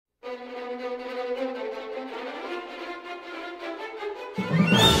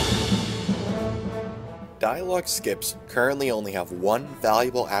Dialogue skips currently only have one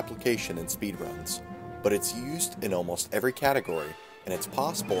valuable application in speedruns, but it's used in almost every category, and it's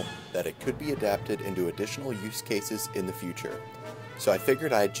possible that it could be adapted into additional use cases in the future. So I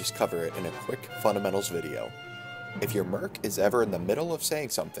figured I'd just cover it in a quick fundamentals video. If your merc is ever in the middle of saying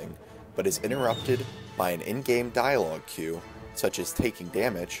something, but is interrupted by an in-game dialogue cue, such as taking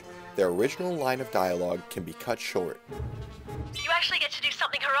damage, their original line of dialogue can be cut short. You actually get to do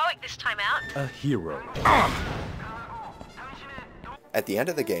something heroic this time out. A hero. At the end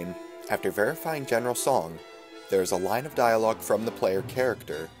of the game, after verifying General Song, there is a line of dialogue from the player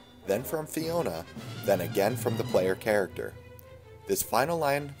character, then from Fiona, then again from the player character. This final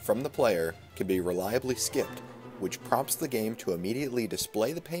line from the player can be reliably skipped, which prompts the game to immediately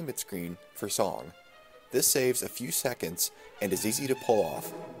display the payment screen for Song. This saves a few seconds and is easy to pull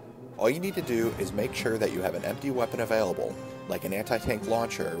off. All you need to do is make sure that you have an empty weapon available, like an anti-tank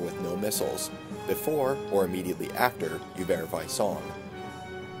launcher with no missiles, before or immediately after you verify Song.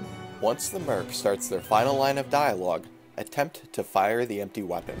 Once the merc starts their final line of dialogue, attempt to fire the empty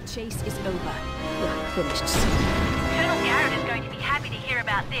weapon. Chase is over. We're finished. Colonel Garrett is going to be happy to hear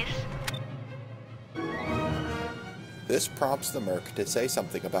about this. This prompts the merc to say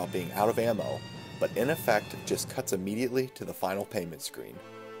something about being out of ammo, but in effect just cuts immediately to the final payment screen.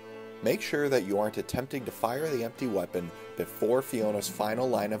 Make sure that you aren't attempting to fire the empty weapon before Fiona's final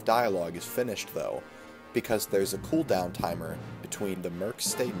line of dialogue is finished though, because there's a cooldown timer between the merc's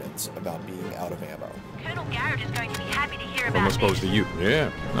statements about being out of ammo. Colonel Garrett is going to be happy to hear What am I about supposed this. to you?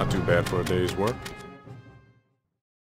 Yeah, not too bad for a day's work.